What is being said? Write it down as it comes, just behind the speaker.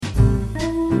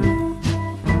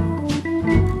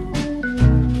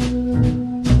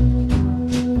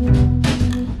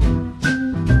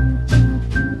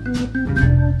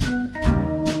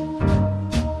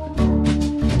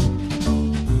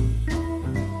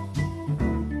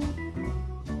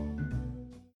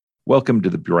Welcome to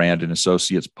the Brandon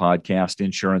Associates podcast,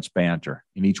 Insurance Banter.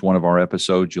 In each one of our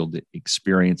episodes, you'll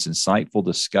experience insightful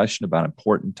discussion about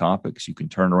important topics you can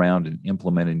turn around and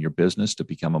implement in your business to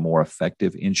become a more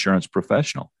effective insurance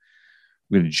professional.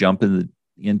 We're going to jump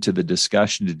into the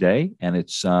discussion today, and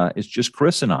it's just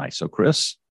Chris and I. So,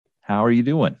 Chris, how are you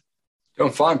doing?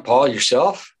 Doing fine, Paul.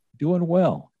 Yourself? Doing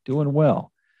well.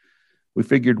 We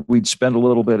figured we'd spend a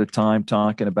little bit of time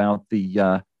talking about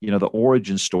the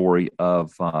origin story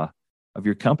of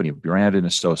your company, Brandon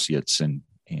Associates,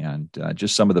 and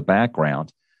just some of the background.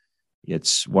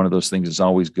 It's one of those things. It's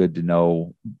always good to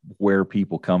know where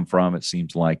people come from. It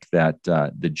seems like that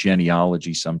the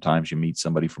genealogy. Sometimes you meet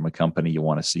somebody from a company, you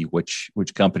want to see which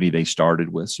company they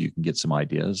started with, so you can get some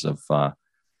ideas of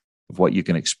what you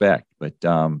can expect. But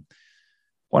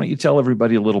why don't you tell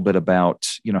everybody a little bit about,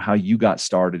 how you got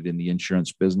started in the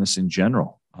insurance business in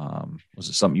general? Was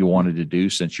it something you wanted to do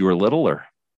since you were little, or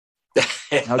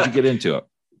how'd you get into it?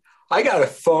 I got a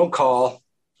phone call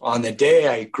on the day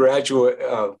I graduated.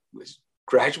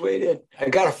 I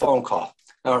got a phone call.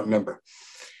 I don't remember.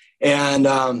 And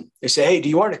they said, "Hey, do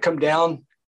you want to come down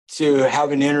to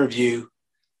have an interview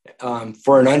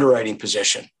for an underwriting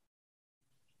position?"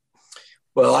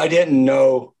 Well, I didn't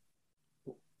know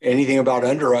anything about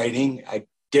underwriting. I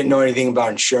didn't know anything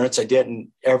about insurance. I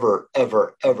didn't ever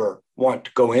want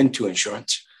to go into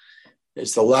insurance.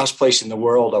 It's the last place in the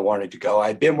world I wanted to go.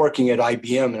 I'd been working at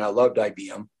IBM and I loved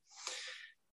IBM.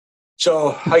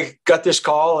 So I got this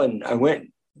call and I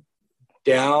went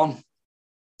down,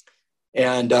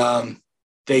 and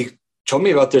they told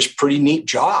me about this pretty neat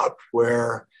job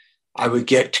where I would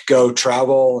get to go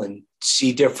travel and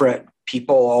see different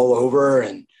people all over.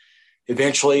 And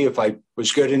eventually, if I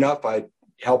was good enough, I'd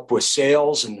help with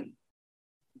sales and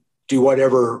do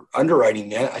whatever underwriting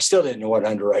meant. I still didn't know what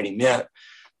underwriting meant,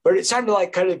 but it sounded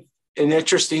like kind of an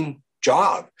interesting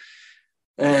job.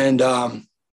 And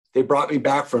they brought me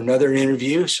back for another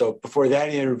interview. So before that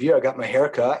interview, I got my hair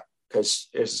cut because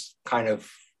it's kind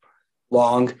of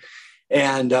long.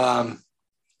 And I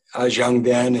was young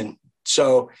then. And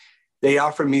so they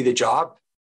offered me the job.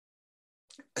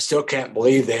 I still can't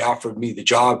believe they offered me the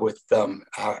job with them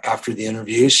after the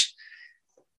interviews.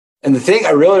 And the thing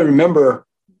I really remember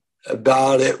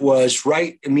about it was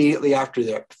right immediately after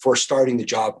that, before starting the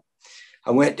job, I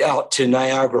went out to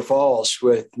Niagara Falls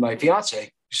with my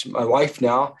fiance, my wife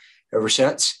now, ever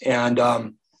since. And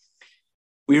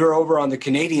we were over on the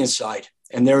Canadian side,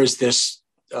 and there was this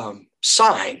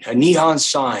sign, a neon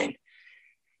sign.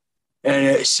 And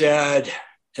it said,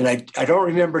 and I don't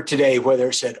remember today whether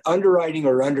it said underwriting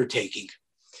or undertaking.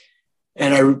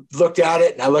 And I looked at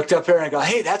it and I looked up there and I go,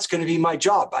 "Hey, that's going to be my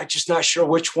job. I'm just not sure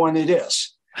which one it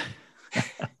is."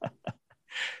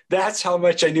 That's how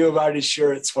much I knew about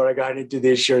insurance when I got into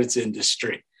the insurance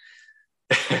industry.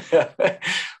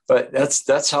 But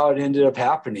that's how it ended up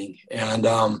happening. And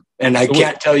I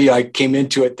can't tell you I came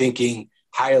into it thinking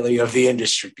highly of the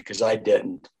industry, because I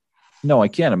didn't. No, I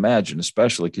can't imagine,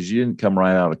 especially because you didn't come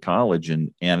right out of college,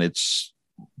 and it's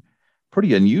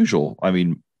pretty unusual. I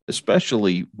mean,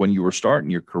 especially when you were starting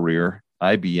your career,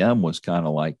 IBM was kind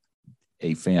of like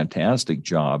a fantastic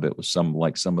job. It was some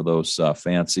of those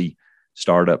fancy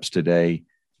startups today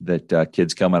that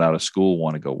kids coming out of school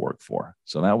want to go work for.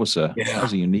 So that was a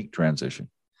unique transition.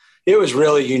 It was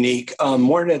really unique. I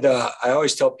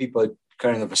always tell people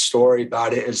kind of a story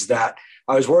about it, is that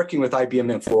I was working with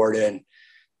IBM in Florida,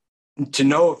 and to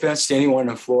no offense to anyone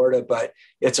in Florida, but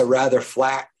it's a rather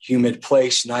flat, humid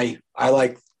place. And I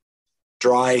like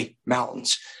dry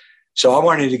mountains. So I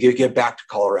wanted to get back to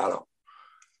Colorado.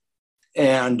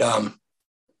 And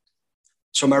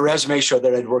so my resume showed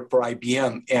that I'd worked for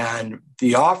IBM, and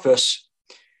the office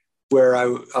where I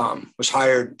was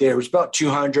hired, there was about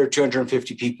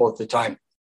 250 people at the time.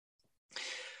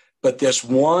 But this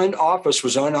one office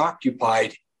was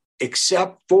unoccupied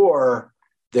except for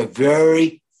the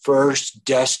very first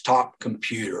desktop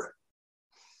computer.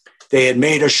 They had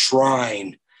made a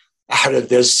shrine out of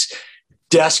this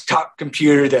desktop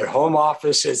computer that home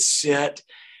office had sent,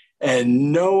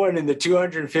 and no one in the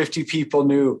 250 people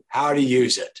knew how to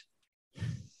use it.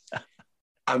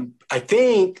 I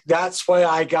think that's why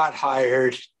I got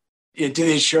hired into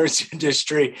the insurance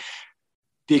industry,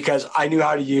 because I knew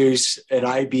how to use an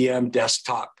IBM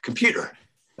desktop computer.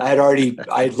 I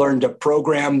had learned to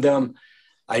program them.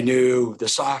 I knew the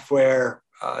software,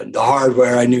 the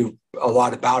hardware. I knew a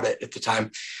lot about it at the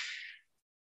time.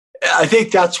 I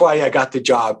think that's why I got the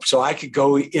job, so I could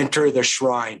go enter the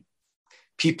shrine.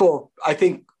 People, I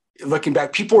think, looking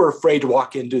back, people were afraid to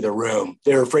walk into the room.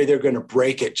 They were afraid they're going to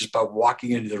break it just by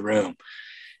walking into the room.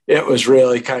 It was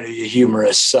really kind of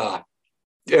humorous.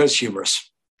 It was humorous.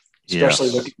 Especially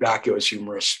Yes. looking back, it was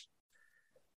humorous.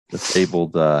 The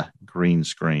fabled green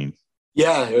screen.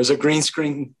 Yeah, it was a green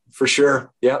screen for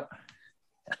sure. Yep.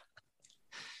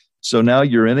 So now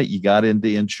you're in it. You got into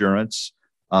insurance,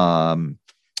 underwriting,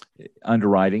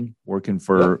 working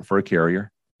for a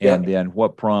carrier. And then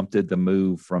what prompted the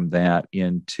move from that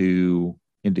into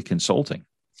consulting?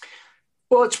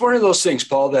 Well, it's one of those things,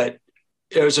 Paul, that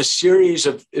it was a series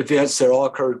of events that all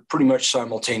occurred pretty much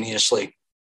simultaneously.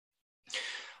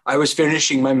 I was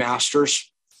finishing my master's,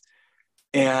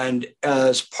 and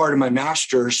as part of my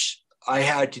master's, I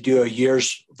had to do a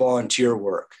year's volunteer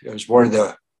work. It was one of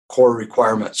the core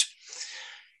requirements.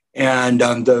 And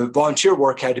the volunteer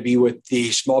work had to be with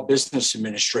the Small Business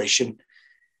Administration.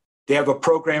 They have a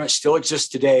program that still exists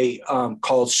today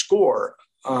called SCORE.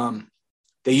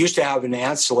 They used to have an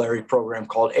ancillary program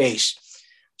called ACE.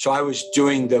 So I was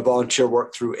doing the volunteer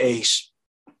work through ACE.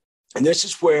 And this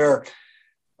is where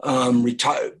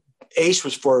ACE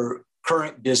was for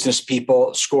current business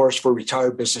people, SCORE is for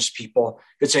retired business people.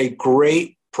 It's a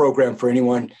great program for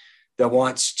anyone that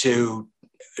wants to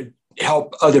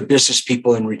help other business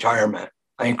people in retirement.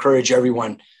 I encourage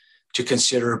everyone to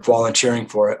consider volunteering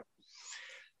for it.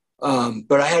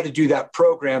 But I had to do that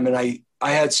program, and I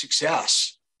had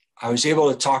success. I was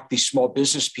able to talk these small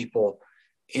business people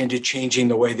into changing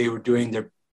the way they were doing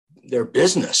their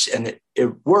business, and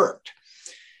it worked.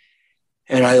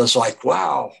 And I was like,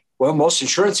 wow, well, most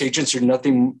insurance agents are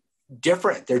nothing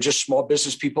different. They're just small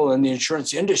business people in the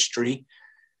insurance industry.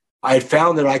 I had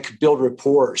found that I could build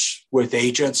rapport with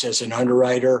agents as an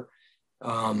underwriter.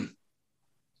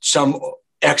 Some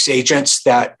ex-agents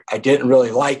that I didn't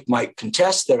really like might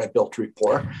contest that I built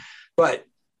rapport, but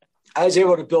I was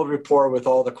able to build rapport with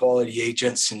all the quality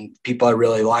agents and people I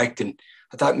really liked. And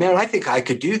I thought, man, I think I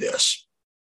could do this.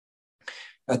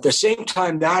 At the same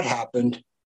time that happened,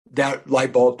 that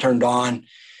light bulb turned on.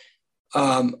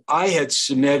 I had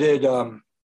submitted an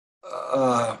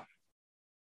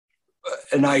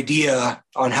idea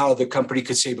on how the company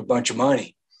could save a bunch of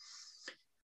money.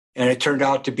 And it turned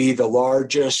out to be the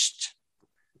largest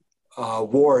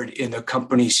award in the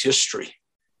company's history.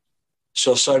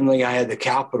 So suddenly I had the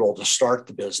capital to start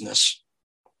the business.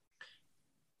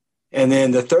 And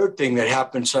then the third thing that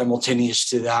happened simultaneous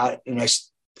to that, and I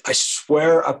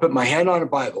swear I put my hand on a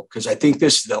Bible because I think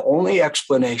this is the only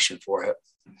explanation for it,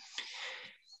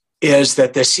 is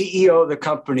that the CEO of the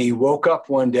company woke up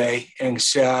one day and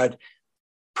said,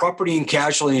 property and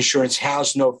casualty insurance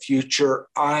has no future.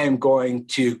 I'm going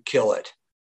to kill it.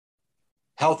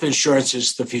 Health insurance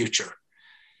is the future.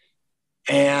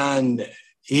 And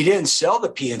he didn't sell the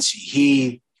PNC.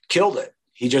 He killed it.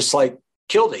 He just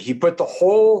killed it.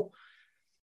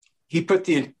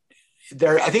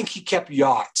 I think he kept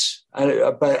yachts,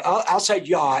 but outside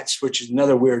yachts, which is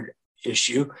another weird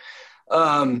issue,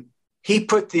 he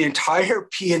put the entire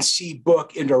PNC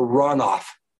book into runoff.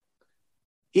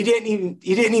 He didn't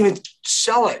even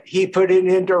sell it. He put it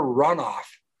into runoff.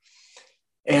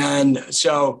 And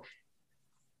so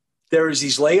there was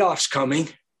these layoffs coming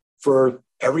for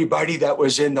everybody that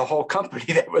was in the whole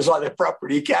company that was on the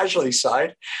property casualty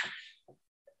side.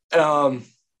 And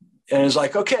it's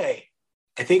like, okay,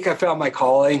 I think I found my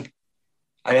calling.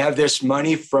 I have this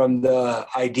money from the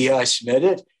idea I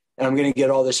submitted, and I'm going to get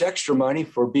all this extra money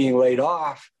for being laid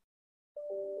off.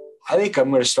 I think I'm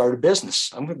going to start a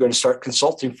business. I'm going to start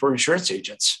consulting for insurance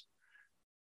agents.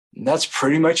 And that's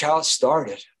pretty much how it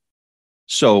started.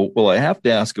 So, well, I have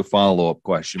to ask a follow-up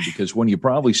question, because when you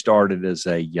probably started as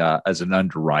an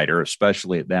underwriter,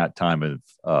 especially at that time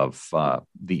of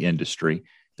the industry,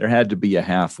 there had to be a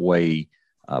halfway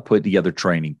put together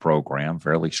training program,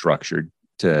 fairly structured,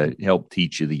 to help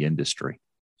teach you the industry.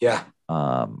 Yeah.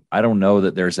 I don't know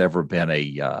that there's ever been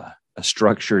a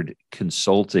structured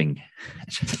consulting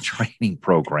training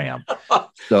program.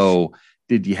 So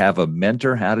did you have a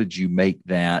mentor? How did you make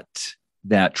that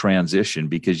transition?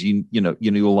 Because you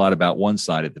knew a lot about one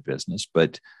side of the business,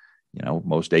 but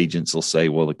most agents will say,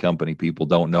 well, the company people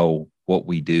don't know what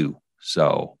we do.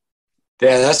 So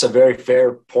yeah, that's a very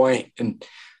fair point. And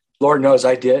Lord knows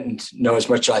I didn't know as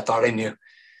much as I thought I knew.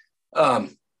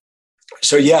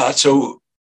 So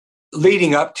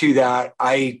leading up to that,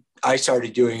 I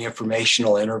started doing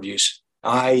informational interviews.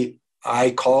 I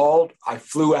called, I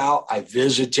flew out, I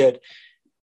visited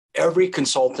every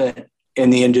consultant in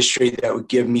the industry that would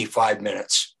give me 5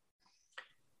 minutes.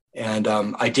 And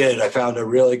I did. I found a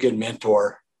really good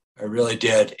mentor. I really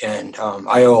did. And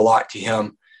I owe a lot to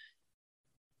him.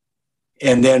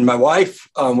 And then my wife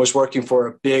was working for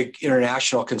a big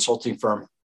international consulting firm.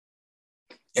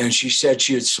 And she said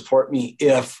she would support me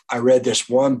if I read this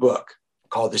one book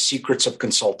called The Secrets of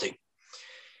Consulting.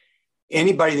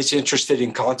 anybody that's interested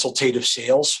in consultative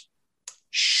sales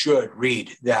should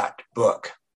read that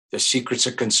book, The Secrets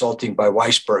of Consulting by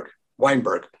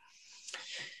Weinberg.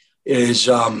 It's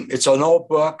an old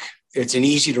book. It's an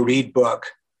easy to read book.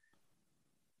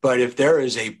 But if there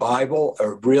is a Bible, a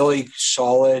really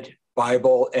solid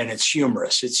Bible, and it's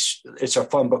humorous, it's a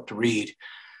fun book to read,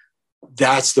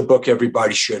 that's the book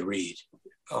everybody should read.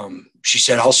 She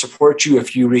said, I'll support you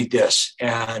if you read this.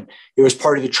 And it was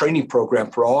part of the training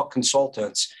program for all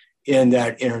consultants in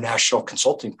that international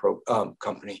consulting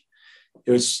company.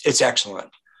 It's excellent.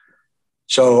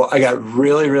 So I got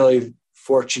really, really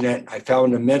fortunate. I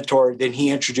found a mentor. Then he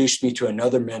introduced me to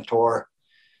another mentor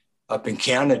up in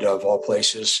Canada, of all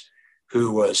places,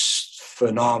 who was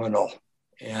phenomenal.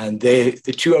 And the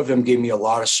two of them gave me a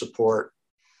lot of support.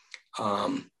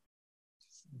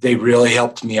 They really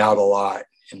helped me out a lot.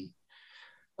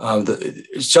 And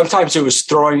sometimes it was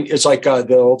it's like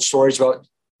the old stories about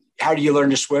how do you learn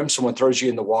to swim? Someone throws you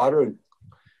in the water and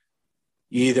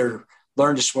you either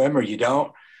learn to swim or you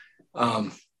don't.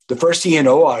 The first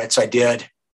E&O audits I did,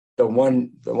 the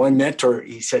one mentor,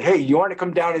 he said, hey, you want to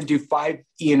come down and do 5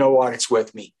 E&O audits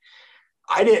with me?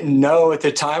 I didn't know at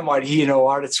the time what E&O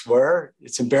audits were.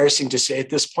 It's embarrassing to say at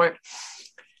this point,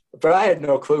 but I had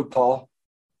no clue, Paul.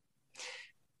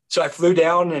 So I flew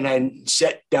down and I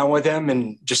sat down with him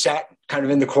and just sat kind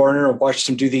of in the corner and watched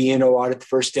him do the E&O audit the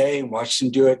first day and watched him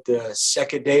do it the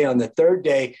second day. On the third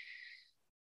day,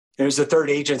 it was the third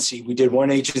agency. We did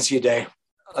 1 agency a day.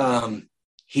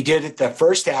 He did it the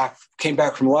first half, came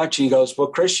back from lunch and he goes, well,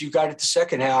 Chris, you got it the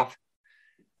second half.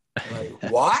 I'm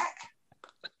like, what?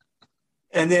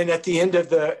 And then at the end of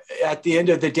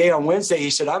the day on Wednesday, he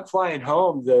said, I'm flying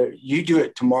home. You do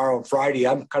it tomorrow and Friday.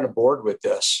 I'm kind of bored with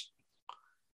this. I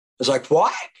was like,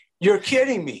 what? You're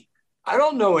kidding me. I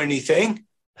don't know anything.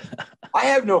 I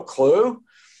have no clue.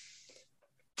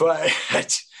 But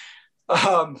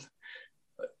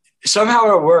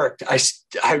somehow it worked.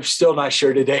 I'm still not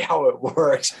sure today how it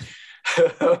works.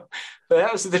 But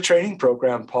that was the training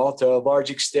program, Paul, to a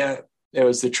large extent. It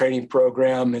was the training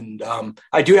program. And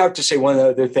I do have to say one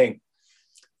other thing.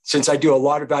 Since I do a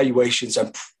lot of evaluations,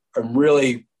 I'm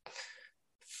really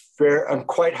I'm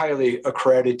quite highly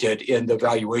accredited in the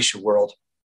valuation world.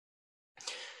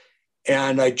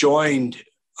 And I joined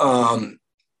the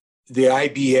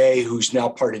IBA, who's now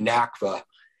part of NACVA,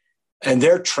 and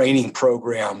their training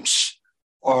programs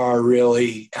are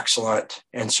really excellent.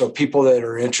 And so people that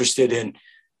are interested in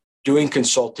doing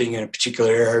consulting in a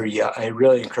particular area, I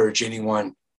really encourage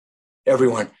everyone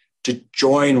to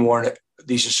join one of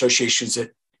these associations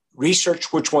that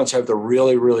research which ones have the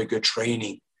really, really good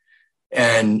training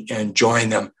and join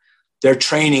them. Their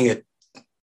training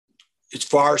it's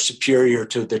far superior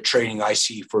to the training I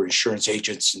see for insurance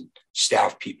agents and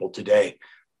staff people today.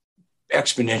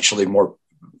 Exponentially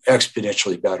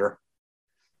better.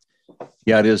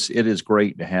 Yeah, it is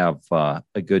great to have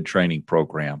a good training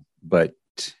program. But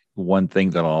one thing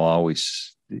that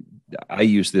I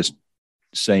use this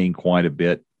saying quite a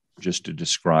bit just to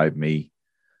describe me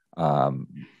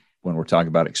when we're talking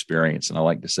about experience. And I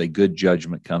like to say good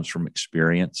judgment comes from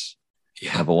experience.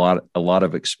 Yeah. A lot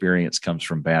of experience comes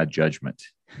from bad judgment.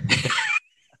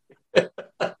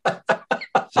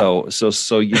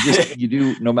 So you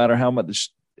do, no matter how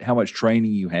much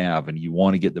training you have and you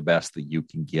want to get the best that you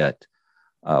can get,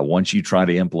 once you try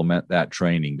to implement that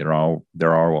training, there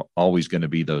are always going to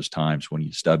be those times when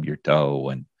you stub your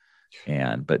toe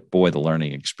but boy, the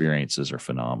learning experiences are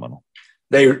phenomenal.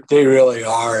 They really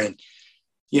are. And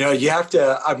you have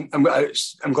to,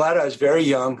 I'm glad I was very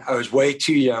young. I was way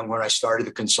too young when I started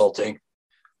the consulting,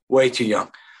 way too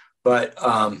young. But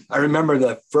I remember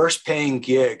the first paying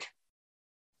gig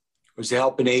was to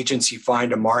help an agency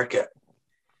find a market.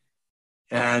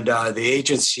 And the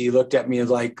agency looked at me and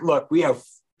like, look, we have,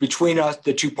 between us,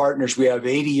 the two partners, we have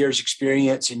 80 years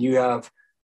experience and you have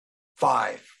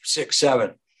 5, 6,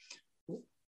 7.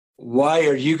 Why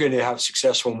are you going to have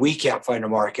success when we can't find a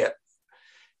market?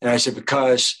 And I said,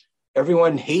 because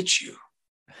everyone hates you.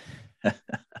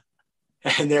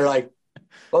 And they're like,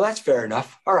 well, that's fair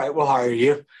enough. All right, we'll hire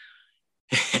you.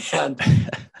 And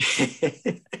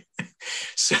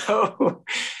so,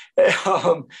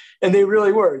 and they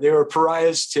really were. They were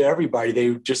pariahs to everybody.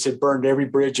 They just had burned every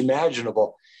bridge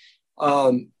imaginable.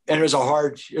 And it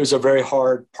was a very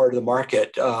hard part of the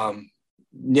market,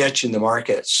 niche in the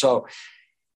market. So,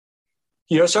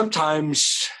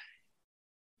 sometimes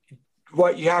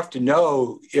what you have to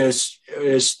know is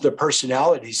the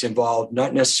personalities involved,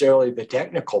 not necessarily the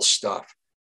technical stuff.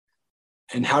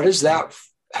 And how does that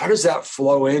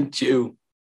flow into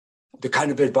the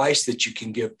kind of advice that you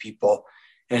can give people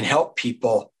and help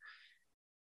people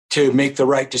to make the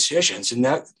right decisions. And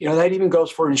that, that even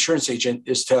goes for an insurance agent,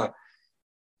 is to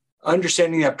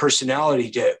understanding that personality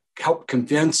to help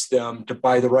convince them to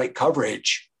buy the right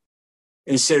coverage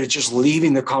instead of just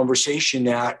leaving the conversation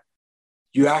at,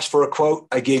 you asked for a quote,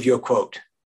 I gave you a quote.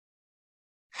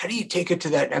 How do you take it to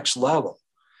that next level?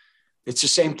 It's the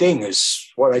same thing as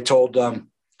what I told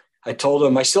them. I told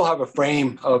them I still have a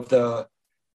frame of the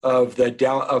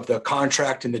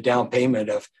contract and the down payment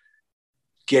of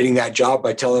getting that job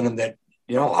by telling them that,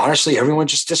 honestly, everyone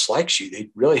just dislikes you. They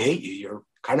really hate you.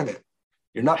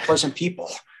 You're not pleasant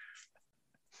people.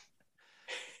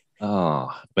 Oh,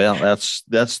 well, that's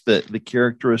the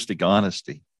characteristic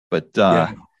honesty. But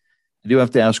I do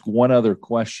have to ask one other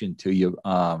question to you.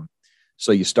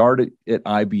 So you started at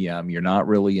IBM. You're not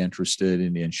really interested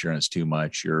in insurance too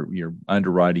much. You're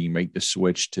underwriting. You make the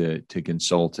switch to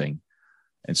consulting,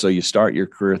 and so you start your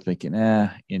career thinking,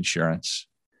 insurance.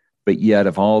 But yet,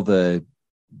 of all the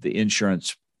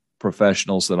insurance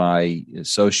professionals that I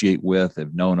associate with,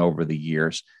 have known over the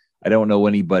years, I don't know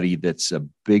anybody that's a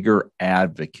bigger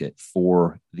advocate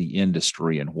for the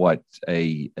industry and what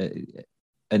a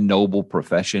noble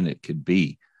profession it could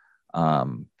be.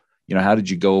 How did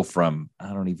you go from,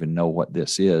 I don't even know what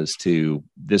this is, to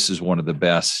this is one of the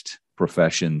best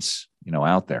professions,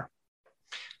 out there?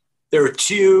 There were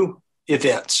two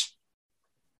events.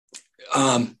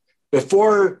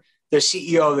 Before the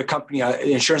CEO of the company,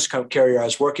 the insurance carrier I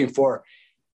was working for,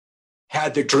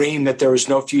 had the dream that there was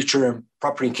no future in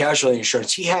property and casualty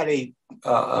insurance, he had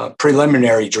a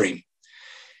preliminary dream.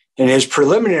 And his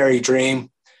preliminary dream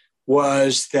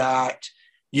was that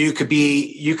you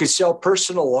could sell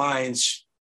personal lines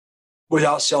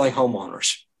without selling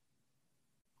homeowners,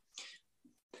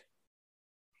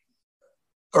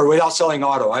 or without selling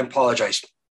auto. I apologize.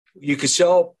 You could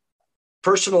sell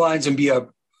personal lines and be a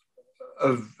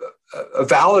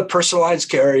valid personal lines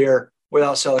carrier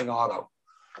without selling auto.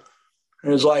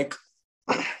 And it was like,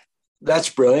 that's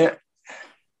brilliant.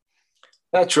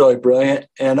 That's really brilliant.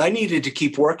 And I needed to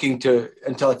keep working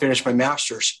until I finished my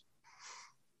master's.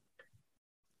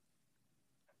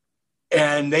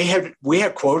 And we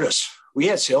had quotas. We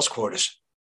had sales quotas.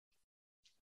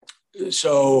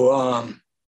 So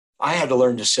I had to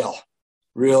learn to sell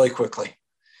really quickly.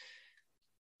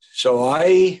 So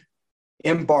I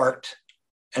embarked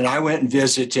and I went and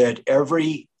visited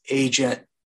every agent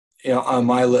on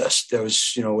my list that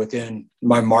was, within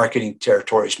my marketing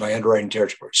territories, my underwriting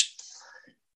territories.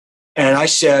 And I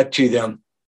said to them,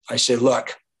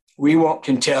 look, we won't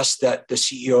contest that the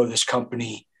CEO of this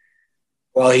company,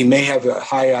 while he may have a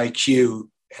high IQ,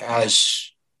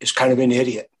 is kind of an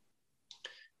idiot.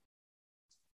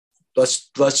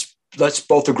 Let's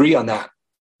both agree on that.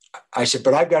 I said,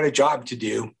 but I've got a job to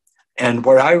do. And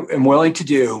what I am willing to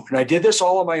do, and I did this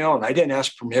all on my own. I didn't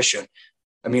ask permission.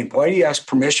 I mean, why do you ask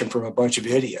permission from a bunch of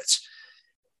idiots?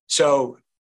 So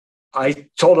I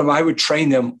told them I would train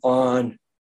them on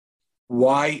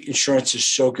why insurance is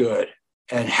so good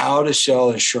and how to sell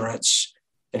insurance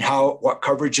and what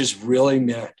coverages really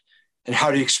meant and how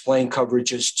to explain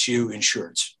coverages to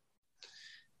insureds.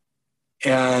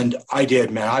 And I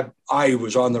did, man. I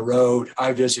was on the road.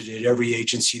 I visited every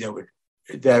agency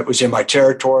that was in my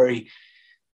territory.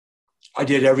 I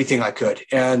did everything I could.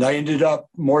 And I ended up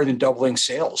more than doubling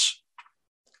sales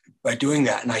by doing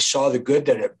that. And I saw the good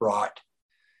that it brought.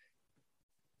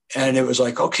 And it was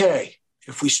like, okay,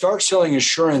 if we start selling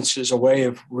insurance as a way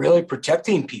of really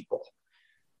protecting people,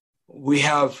 we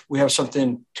have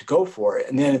something to go for it.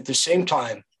 And then at the same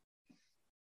time,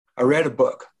 I read a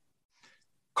book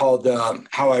called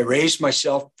How I Raised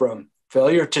Myself from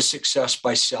Failure to Success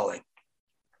by Selling.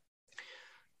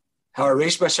 How I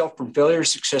Raised Myself from Failure to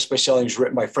Success by Selling is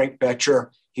written by Frank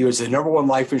Betcher. He was the number one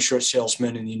life insurance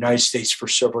salesman in the United States for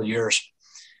several years.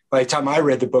 By the time I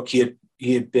read the book, he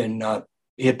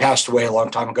had passed away a long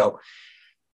time ago.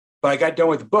 But I got done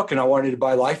with the book and I wanted to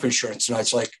buy life insurance. And I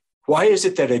was like, why is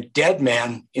it that a dead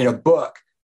man in a book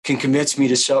can convince me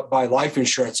to buy life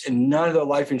insurance and none of the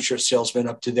life insurance salesmen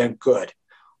up to then could?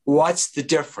 What's the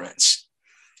difference?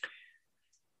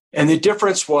 And the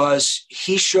difference was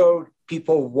he showed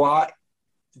people what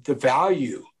the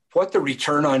value, what the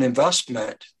return on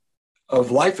investment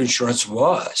of life insurance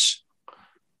was.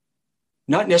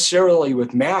 Not necessarily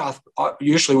with math,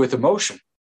 usually with emotion.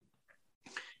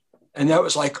 And that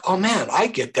was like, oh man, I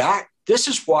get that. This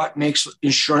is what makes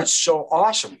insurance so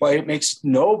awesome, why it makes it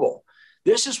noble.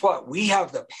 This is what we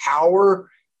have the power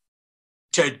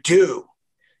to do.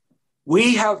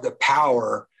 We have the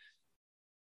power,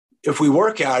 if we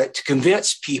work at it, to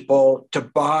convince people to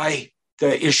buy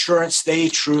the insurance they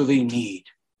truly need.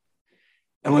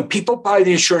 And when people buy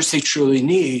the insurance they truly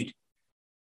need,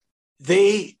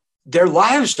 their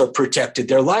lives are protected,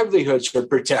 their livelihoods are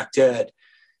protected.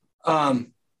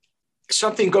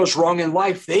 Something goes wrong in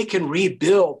life, they can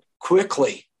rebuild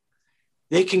quickly.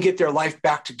 They can get their life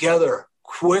back together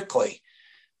quickly.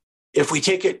 If we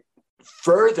take it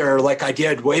further, like I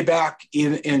did way back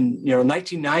in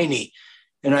 1990,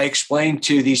 and I explained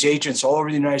to these agents all over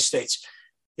the United States,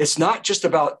 it's not just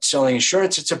about selling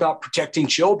insurance, it's about protecting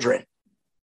children.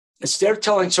 Instead of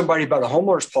telling somebody about a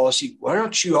homeowner's policy, why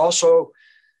don't you also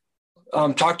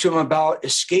talk to them about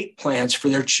escape plans for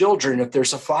their children if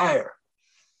there's a fire?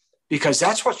 Because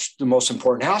that's what's the most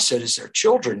important asset is their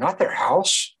children, not their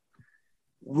house.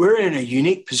 We're in a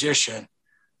unique position,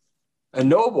 a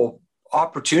noble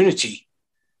opportunity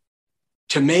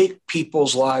to make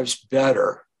people's lives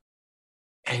better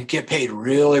and get paid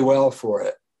really well for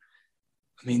it.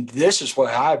 I mean, this is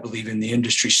why I believe in the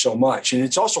industry so much. And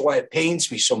it's also why it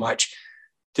pains me so much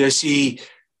to see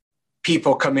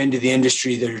people come into the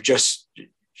industry that are just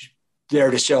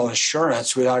there to sell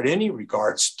insurance without any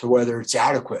regards to whether it's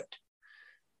adequate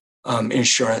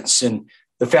insurance. And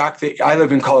the fact that I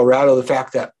live in Colorado, the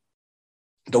fact that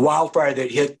the wildfire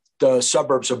that hit the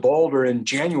suburbs of Boulder in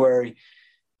January,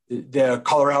 the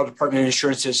Colorado Department of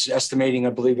Insurance is estimating,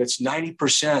 I believe it's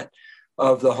 90%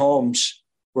 of the homes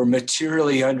were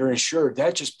materially underinsured.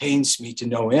 That just pains me to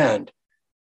no end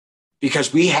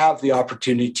because we have the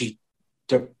opportunity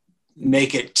to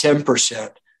make it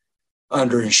 10%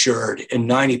 underinsured and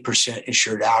 90%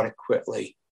 insured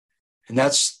adequately. And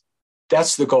that's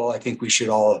the goal I think we should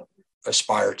all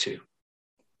aspire to.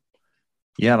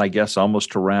 Yeah, and I guess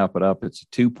almost to wrap it up, it's a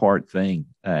two-part thing,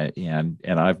 and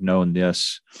I've known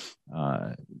this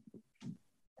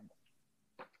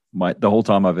the whole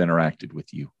time I've interacted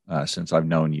with you since I've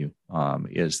known you,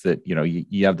 is that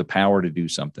you have the power to do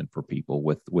something for people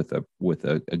with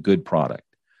a good product.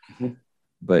 Mm-hmm.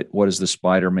 But what is the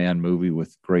Spider-Man movie?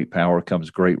 With great power comes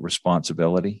great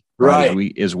responsibility.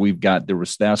 Right. As we've got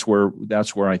that's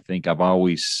where I think I've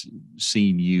always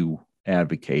seen you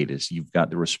advocate is you've got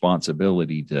the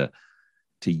responsibility to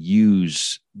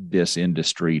use this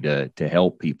industry to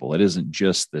help people. It isn't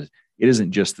just the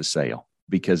sale,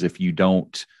 because if you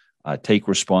don't take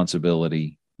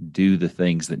responsibility, do the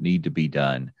things that need to be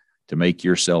done to make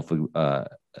yourself a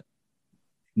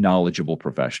knowledgeable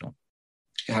professional,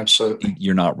 absolutely,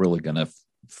 you're not really going to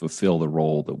fulfill the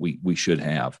role that we should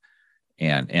have.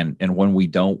 And when we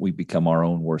don't, we become our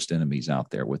own worst enemies out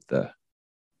there with the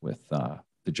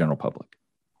general public.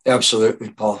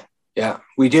 Absolutely, Paul. Yeah,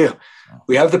 we do.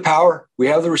 We have the power. We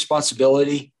have the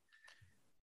responsibility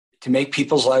to make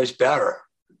people's lives better.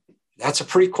 That's a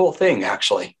pretty cool thing,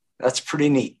 actually. That's pretty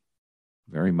neat.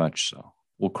 Very much so.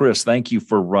 Well, Chris, thank you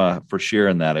for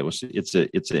sharing that. It's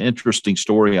an interesting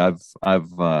story. I've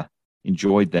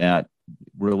enjoyed that.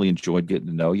 Really enjoyed getting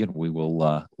to know you. We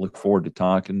will look forward to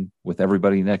talking with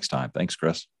everybody next time. Thanks,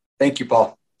 Chris. Thank you,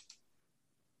 Paul.